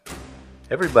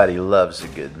Everybody loves a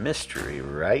good mystery,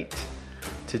 right?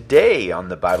 Today on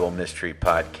the Bible Mystery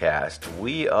Podcast,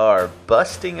 we are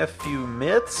busting a few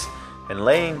myths and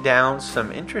laying down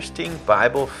some interesting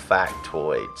Bible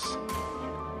factoids.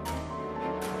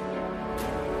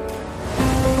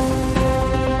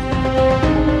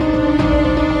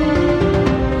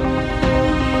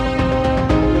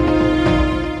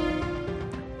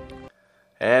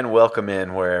 And welcome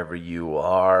in wherever you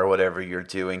are, whatever you're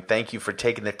doing. Thank you for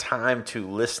taking the time to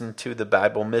listen to the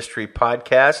Bible Mystery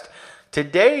Podcast.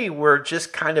 Today, we're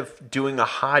just kind of doing a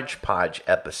hodgepodge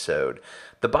episode.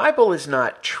 The Bible is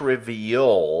not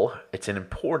trivial. It's an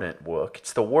important book.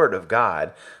 It's the Word of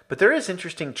God. But there is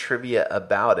interesting trivia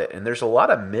about it. And there's a lot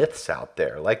of myths out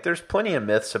there. Like there's plenty of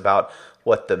myths about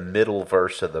what the middle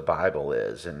verse of the Bible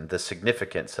is and the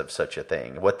significance of such a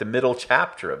thing. What the middle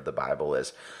chapter of the Bible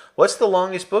is. What's the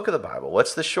longest book of the Bible?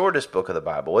 What's the shortest book of the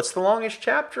Bible? What's the longest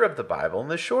chapter of the Bible and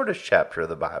the shortest chapter of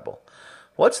the Bible?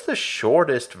 What's the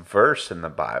shortest verse in the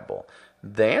Bible?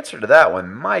 The answer to that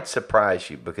one might surprise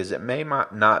you because it may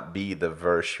not be the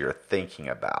verse you're thinking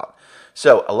about.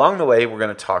 So along the way, we're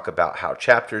going to talk about how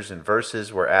chapters and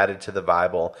verses were added to the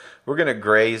Bible. We're going to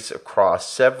graze across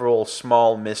several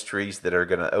small mysteries that are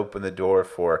going to open the door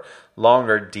for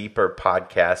longer, deeper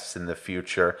podcasts in the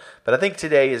future. But I think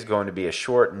today is going to be a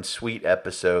short and sweet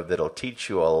episode that'll teach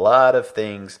you a lot of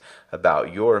things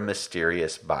about your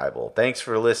mysterious Bible. Thanks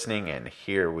for listening, and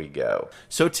here we go.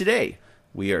 So today,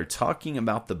 we are talking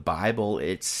about the Bible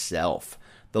itself.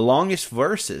 The longest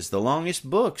verses, the longest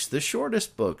books, the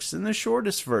shortest books, and the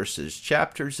shortest verses,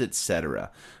 chapters, etc.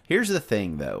 Here's the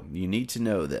thing, though. You need to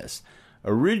know this.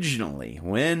 Originally,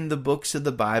 when the books of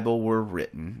the Bible were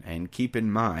written, and keep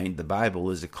in mind, the Bible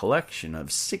is a collection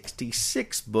of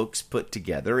 66 books put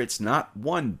together. It's not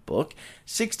one book.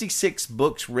 66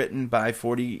 books written by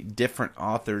 40 different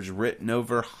authors, written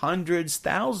over hundreds,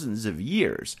 thousands of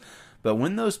years. But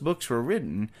when those books were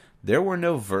written, there were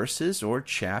no verses or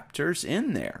chapters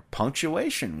in there.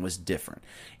 Punctuation was different.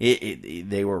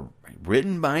 They were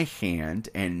written by hand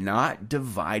and not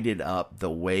divided up the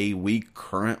way we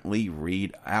currently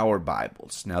read our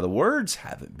Bibles. Now, the words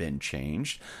haven't been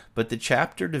changed, but the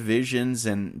chapter divisions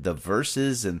and the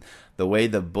verses and the way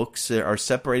the books are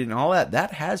separated and all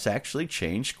that has actually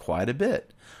changed quite a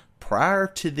bit. Prior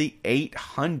to the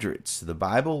 800s, the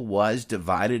Bible was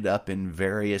divided up in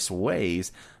various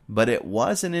ways, but it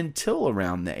wasn't until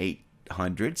around the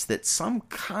 800s that some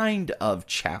kind of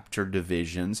chapter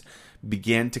divisions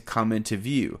began to come into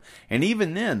view. And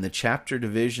even then, the chapter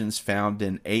divisions found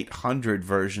in 800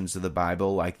 versions of the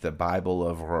Bible, like the Bible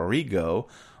of Origo,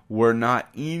 were not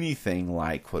anything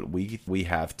like what we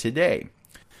have today.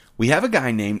 We have a guy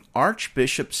named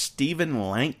Archbishop Stephen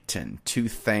Langton to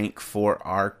thank for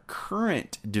our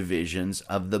current divisions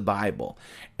of the Bible.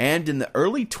 And in the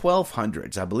early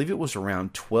 1200s, I believe it was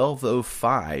around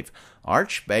 1205,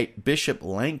 Archbishop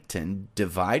Langton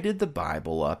divided the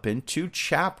Bible up into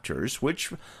chapters,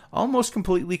 which almost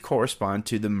completely correspond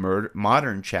to the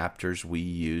modern chapters we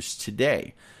use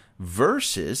today.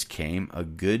 Verses came a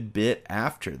good bit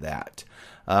after that.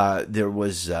 There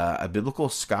was a biblical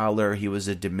scholar, he was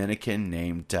a Dominican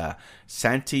named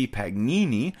Santi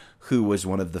Paganini, who was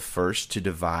one of the first to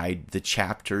divide the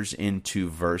chapters into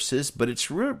verses, but it's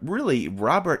really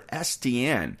Robert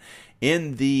Estienne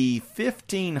in the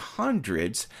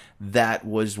 1500s that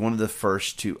was one of the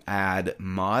first to add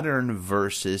modern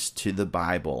verses to the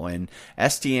Bible. And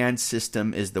Estienne's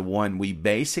system is the one we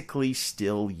basically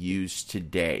still use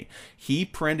today. He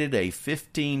printed a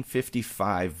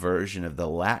 1555 version of the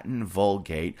Latin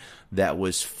Vulgate that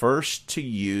was first to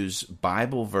use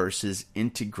Bible verses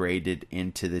integrated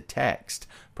into the text.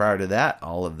 Prior to that,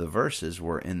 all of the verses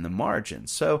were in the margin.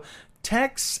 So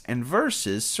texts and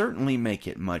verses certainly make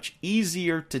it much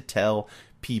easier to tell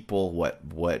people what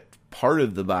part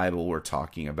of the Bible we're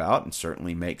talking about, and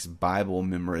certainly makes Bible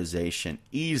memorization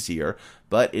easier,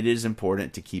 but it is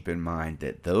important to keep in mind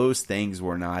that those things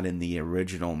were not in the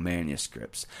original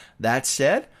manuscripts. That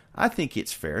said, I think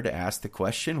it's fair to ask the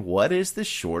question, what is the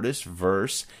shortest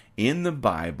verse in the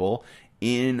Bible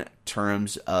in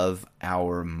terms of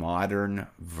our modern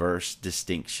verse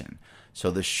distinction? So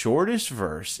the shortest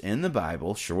verse in the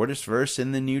Bible, shortest verse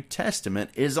in the New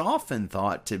Testament, is often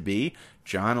thought to be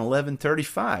John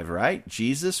 11:35, right?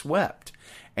 Jesus wept.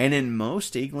 And in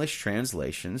most English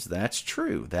translations, that's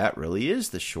true. That really is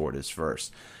the shortest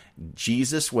verse.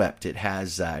 Jesus wept. It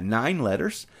has 9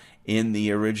 letters in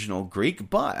the original Greek, in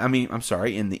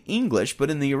the English,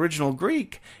 but in the original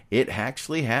Greek, it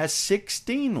actually has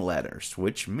 16 letters,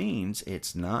 which means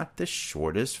it's not the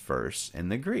shortest verse in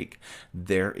the Greek.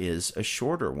 There is a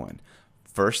shorter one.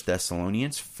 1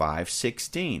 Thessalonians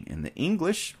 5:16. In the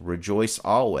English, rejoice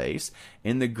always.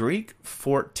 In the Greek,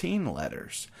 14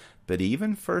 letters. But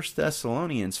even 1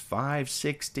 Thessalonians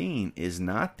 5:16 is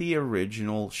not the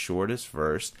original shortest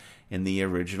verse in the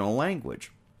original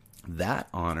language. That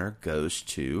honor goes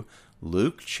to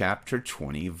Luke chapter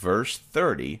 20, verse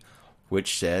 30,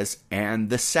 which says, "And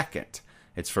the second."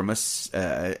 It's from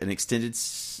an extended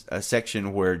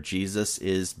section where Jesus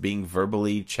is being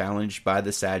verbally challenged by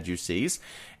the Sadducees.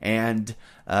 And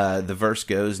the verse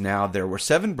goes, "Now there were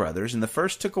 7 brothers, and the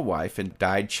first took a wife and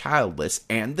died childless,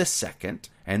 and the second,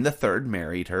 and the third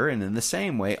married her, and in the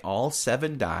same way all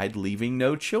 7 died, leaving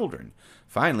no children.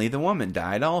 Finally, the woman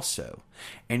died also."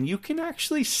 And you can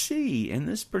actually see in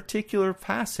this particular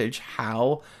passage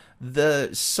how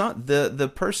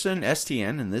the person,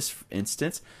 STN in this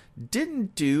instance,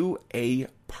 didn't do a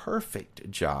perfect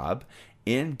job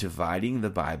in dividing the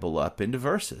Bible up into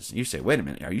verses. You say, wait a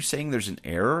minute, are you saying there's an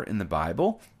error in the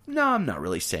Bible? No, I'm not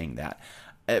really saying that.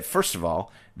 First of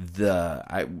all,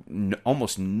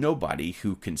 almost nobody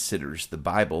who considers the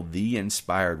Bible the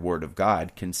inspired Word of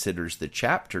God considers the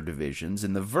chapter divisions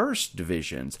and the verse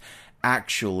divisions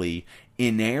actually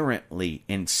inerrantly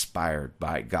inspired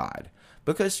by God.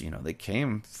 Because, they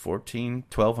came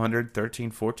 1,200,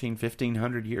 13, 14,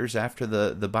 1,500 years after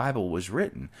the Bible was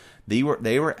written. They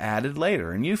were added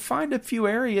later. And you find a few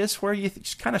areas where you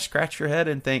just kind of scratch your head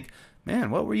and think, man,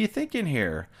 what were you thinking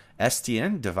here?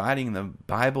 STN dividing the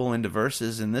Bible into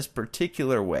verses in this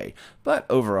particular way. But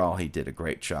overall, he did a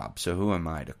great job. So who am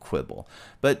I to quibble?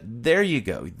 But there you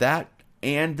go. That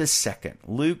and the second,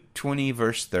 Luke 20,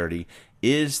 verse 30,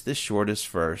 is the shortest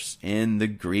verse in the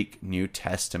Greek New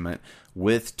Testament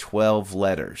with 12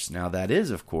 letters. Now that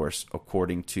is, of course,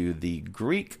 according to the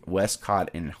Greek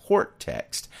Westcott and Hort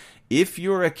text. If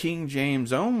you're a King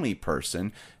James only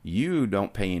person, you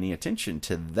don't pay any attention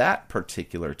to that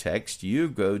particular text. You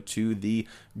go to the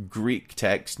Greek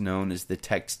text known as the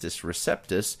Textus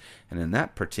Receptus, and in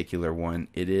that particular one,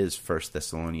 it is 1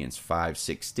 Thessalonians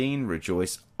 5:16,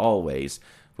 "Rejoice always,"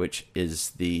 which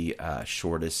is the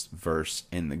shortest verse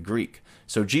in the Greek.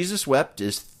 So Jesus wept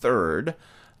is third,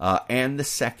 and the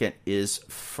second is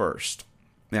first.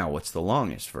 Now, what's the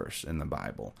longest verse in the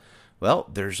Bible? Well,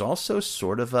 there's also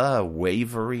sort of a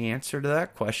wavery answer to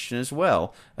that question as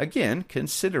well, again,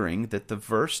 considering that the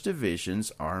verse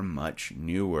divisions are much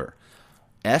newer.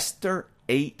 Esther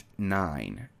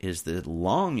 8:9 is the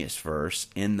longest verse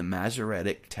in the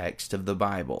Masoretic text of the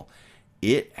Bible.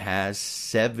 It has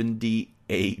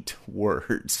 78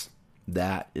 words.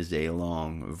 That is a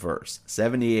long verse.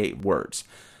 78 words.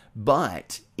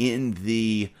 But in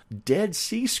the Dead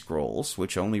Sea Scrolls,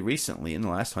 which only recently, in the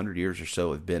last 100 years or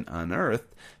so, have been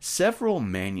unearthed, several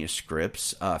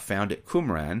manuscripts found at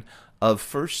Qumran of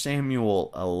 1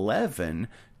 Samuel 11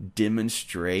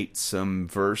 demonstrate some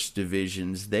verse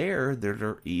divisions there that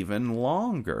are even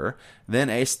longer than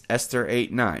Esther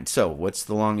 8:9. So, what's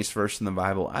the longest verse in the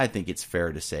Bible? I think it's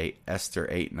fair to say Esther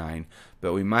 8:9,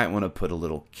 but we might want to put a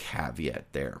little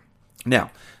caveat there.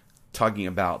 Now, talking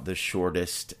about the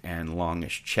shortest and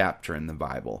longest chapter in the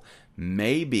Bible.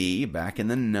 Maybe back in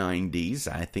the 90s,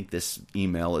 I think this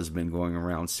email has been going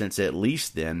around since at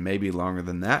least then, maybe longer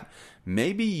than that.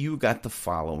 Maybe you got the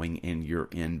following in your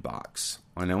inbox.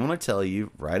 And I want to tell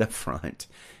you right up front,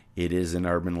 it is an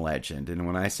urban legend. And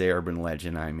when I say urban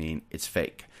legend, I mean it's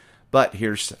fake. But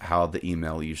here's how the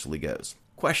email usually goes.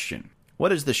 Question: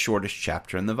 what is the shortest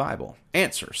chapter in the Bible?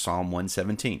 Answer: Psalm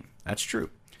 117. That's true.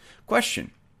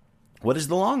 Question: what is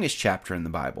the longest chapter in the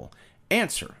Bible?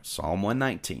 Answer: Psalm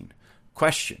 119.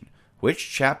 Question: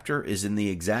 which chapter is in the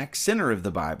exact center of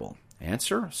the Bible?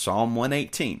 Answer: Psalm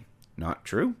 118. Not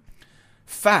true.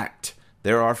 Fact: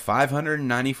 there are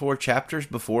 594 chapters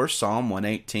before Psalm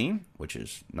 118, which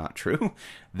is not true.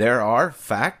 There are,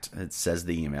 fact, it says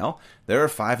the email, there are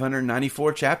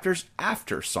 594 chapters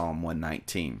after Psalm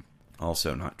 119.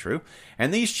 Also not true.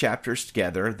 And these chapters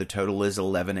together, the total is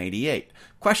 1188.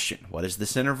 Question: what is the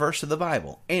center verse of the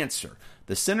Bible? Answer: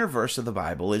 the center verse of the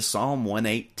Bible is Psalm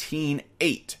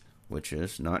 118:8, which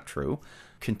is not true.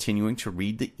 Continuing to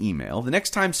read the email. The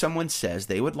next time someone says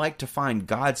they would like to find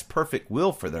God's perfect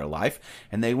will for their life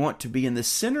and they want to be in the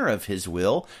center of His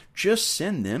will, just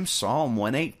send them Psalm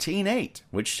 118:8,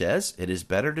 which says, "It is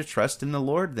better to trust in the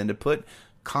Lord than to put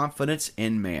confidence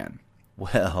in man."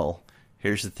 Well,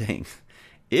 here's the thing.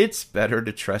 It's better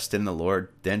to trust in the Lord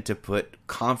than to put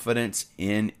confidence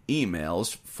in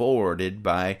emails forwarded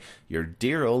by your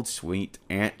dear old sweet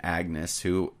Aunt Agnes,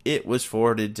 who it was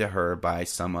forwarded to her by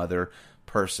some other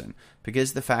person.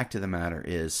 Because the fact of the matter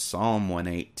is, Psalm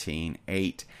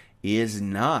 118:8 is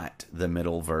not the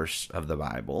middle verse of the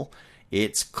Bible.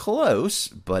 It's close,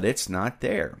 but it's not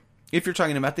there. If you're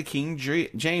talking about the King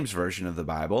James Version of the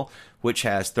Bible, which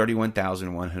has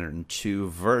 31,102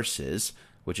 verses,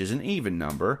 which is an even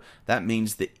number, that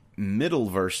means the middle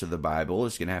verse of the Bible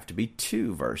is going to have to be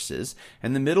 2 verses,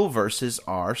 and the middle verses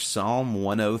are Psalm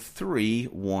 103,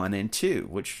 1 and 2,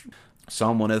 which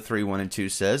Psalm 103, 1 and 2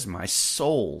 says, "My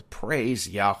soul praise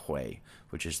Yahweh,"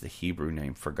 which is the Hebrew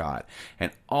name for God,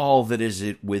 "and all that is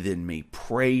within me,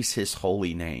 praise his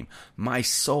holy name. My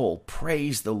soul,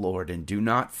 praise the Lord, and do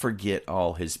not forget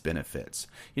all his benefits."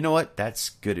 You know what? That's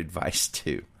good advice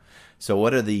too. So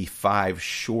what are the 5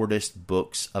 shortest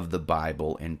books of the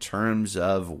Bible in terms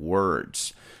of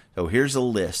words? So here's a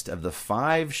list of the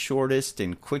 5 shortest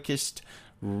and quickest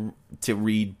to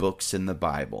read books in the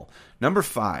Bible. Number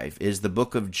 5 is the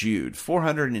book of Jude,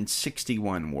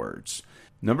 461 words.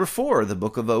 Number 4, the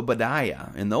book of Obadiah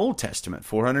in the Old Testament,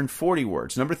 440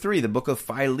 words. Number 3, the book of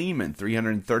Philemon,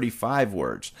 335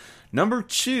 words. Number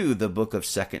 2, the book of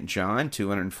 2 John,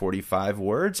 245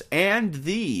 words. And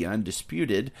the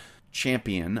undisputed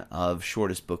champion of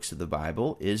shortest books of the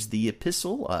Bible is the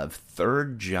epistle of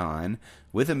 3 John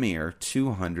with a mere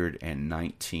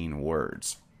 219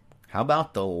 words. How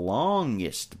about the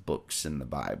longest books in the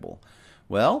Bible?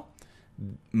 Well,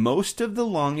 most of the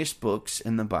longest books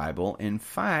in the Bible, in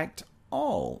fact,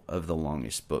 all of the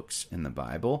longest books in the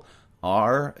Bible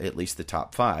are, at least the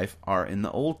top 5, are in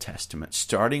the Old Testament,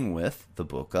 starting with the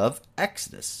book of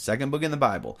Exodus, second book in the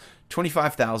Bible,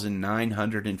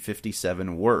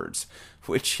 25,957 words,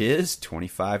 which is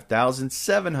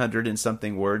 25,700 and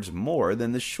something words more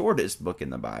than the shortest book in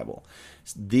the Bible.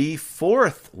 The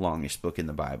 4th longest book in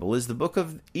the Bible is the book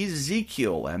of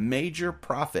Ezekiel, a major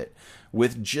prophet,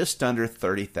 with just under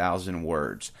 30,000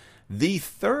 words. The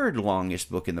 3rd longest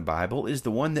book in the Bible is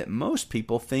the one that most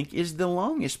people think is the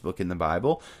longest book in the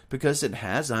Bible because it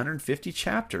has 150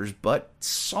 chapters, but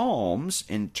Psalms,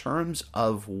 in terms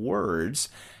of words,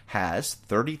 has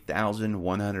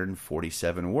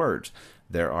 30,147 words.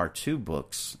 There are 2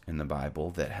 books in the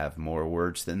Bible that have more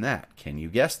words than that. Can you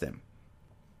guess them?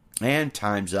 And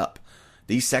time's up.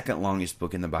 The 2nd longest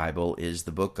book in the Bible is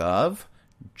the book of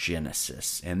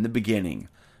Genesis. In the beginning,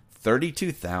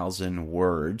 32,000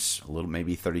 words, a little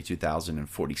maybe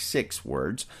 32,046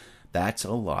 words. That's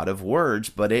a lot of words,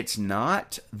 but it's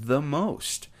not the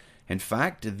most. In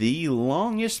fact, the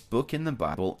longest book in the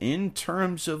Bible in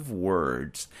terms of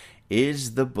words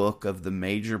is the book of the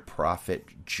major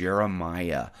prophet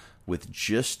Jeremiah with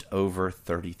just over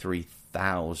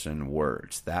 33,000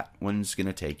 words. That one's going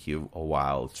to take you a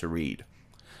while to read.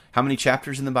 How many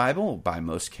chapters in the Bible? By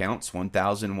most counts,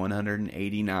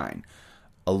 1,189.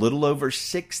 A little over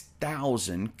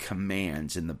 6,000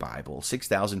 commands in the Bible,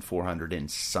 6,400 and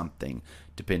something,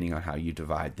 depending on how you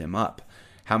divide them up.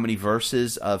 How many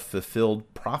verses of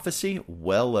fulfilled prophecy?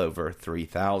 Well over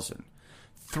 3,000.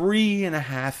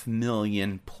 3.5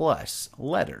 million plus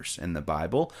letters in the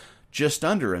Bible, just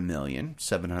under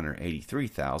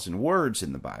 1,783,000 words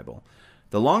in the Bible.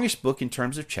 The longest book in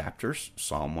terms of chapters,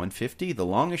 Psalm 150. The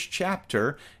longest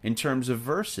chapter in terms of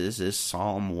verses is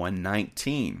Psalm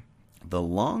 119. The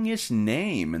longest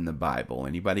name in the Bible.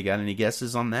 Anybody got any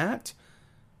guesses on that?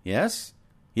 Yes?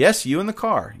 Yes, you in the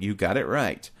car. You got it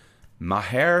right.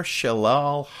 Maher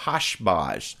Shalal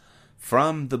Hashbaz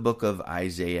from the book of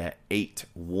Isaiah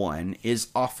 8:1 is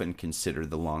often considered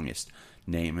the longest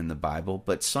name in the Bible,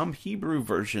 but some Hebrew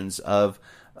versions of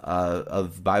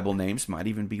Bible names might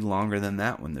even be longer than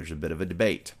that one. There's a bit of a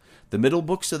debate. The middle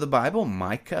books of the Bible,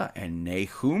 Micah and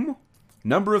Nahum.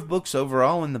 Number of books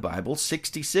overall in the Bible,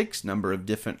 66. Number of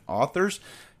different authors,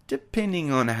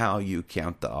 depending on how you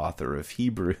count the author of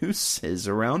Hebrews, is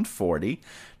around 40.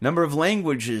 Number of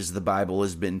languages the Bible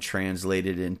has been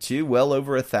translated into, well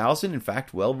over 1,000. In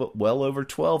fact, well over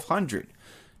 1,200.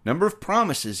 Number of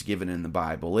promises given in the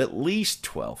Bible, at least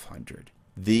 1,200.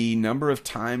 The number of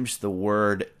times the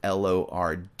word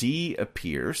Lord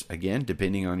appears, again,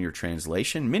 depending on your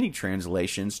translation. Many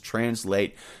translations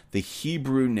translate the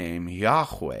Hebrew name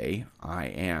Yahweh, I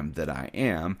am that I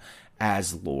am,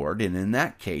 as Lord. And in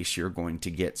that case, you're going to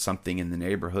get something in the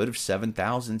neighborhood of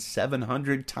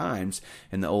 7,700 times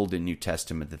in the Old and New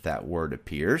Testament that word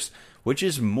appears, which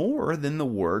is more than the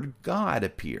word God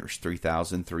appears,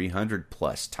 3,300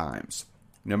 plus times.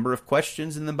 Number of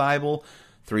questions in the Bible,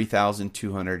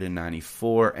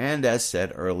 3,294, and as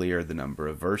said earlier, the number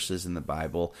of verses in the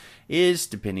Bible is,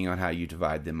 depending on how you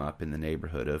divide them up, in the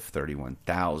neighborhood of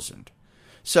 31,000.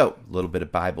 So, a little bit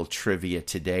of Bible trivia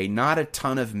today. Not a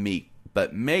ton of meat,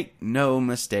 but make no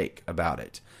mistake about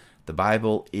it. The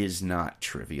Bible is not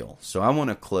trivial. So I want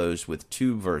to close with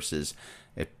 2 verses,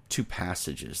 two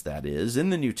passages, that is,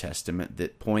 in the New Testament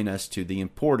that point us to the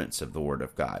importance of the Word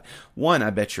of God. One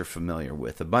I bet you're familiar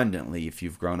with abundantly if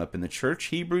you've grown up in the church,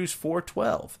 Hebrews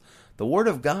 4:12. The Word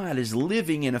of God is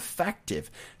living and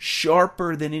effective,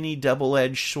 sharper than any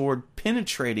double-edged sword,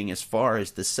 penetrating as far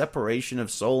as the separation of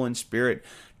soul and spirit,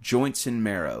 joints and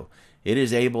marrow. It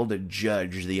is able to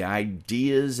judge the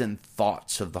ideas and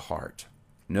thoughts of the heart.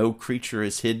 No creature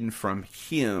is hidden from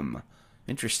Him.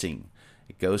 Interesting.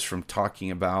 It goes from talking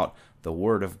about the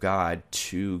Word of God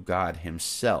to God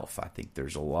Himself. I think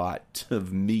there's a lot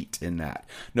of meat in that.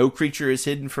 No creature is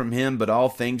hidden from Him, but all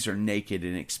things are naked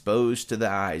and exposed to the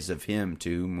eyes of Him to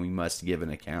whom we must give an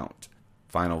account.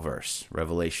 Final verse,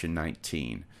 Revelation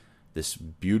 19. This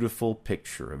beautiful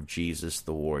picture of Jesus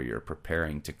the warrior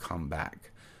preparing to come back.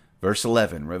 Verse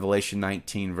 11, Revelation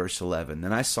 19, verse 11.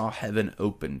 Then I saw heaven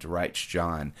opened, writes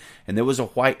John, and there was a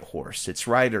white horse. Its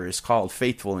rider is called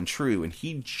Faithful and True, and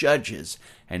he judges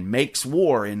and makes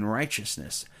war in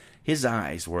righteousness. His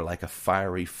eyes were like a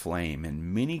fiery flame,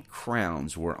 and many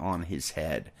crowns were on his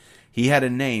head. He had a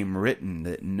name written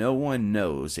that no one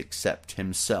knows except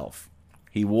himself.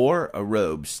 He wore a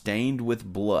robe stained with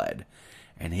blood,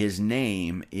 and his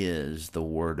name is the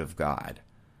Word of God.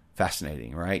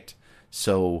 Fascinating, right?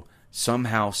 So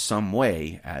somehow, some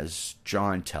way, as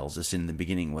John tells us, in the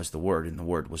beginning was the Word, and the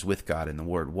Word was with God, and the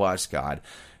Word was God.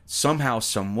 Somehow,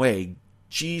 some way,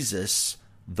 Jesus,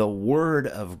 the Word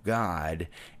of God,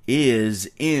 is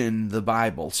in the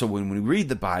Bible. So when we read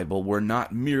the Bible, we're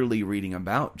not merely reading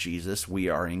about Jesus, we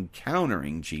are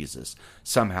encountering Jesus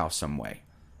somehow, some way.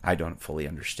 I don't fully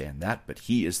understand that, but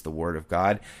He is the Word of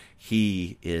God.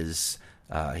 He is...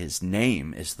 His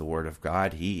name is the Word of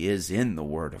God. He is in the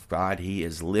Word of God. He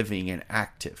is living and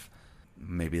active.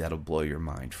 Maybe that'll blow your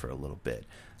mind for a little bit.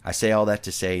 I say all that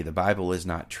to say the Bible is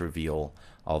not trivial,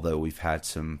 although we've had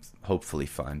some hopefully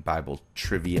fun Bible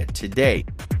trivia today.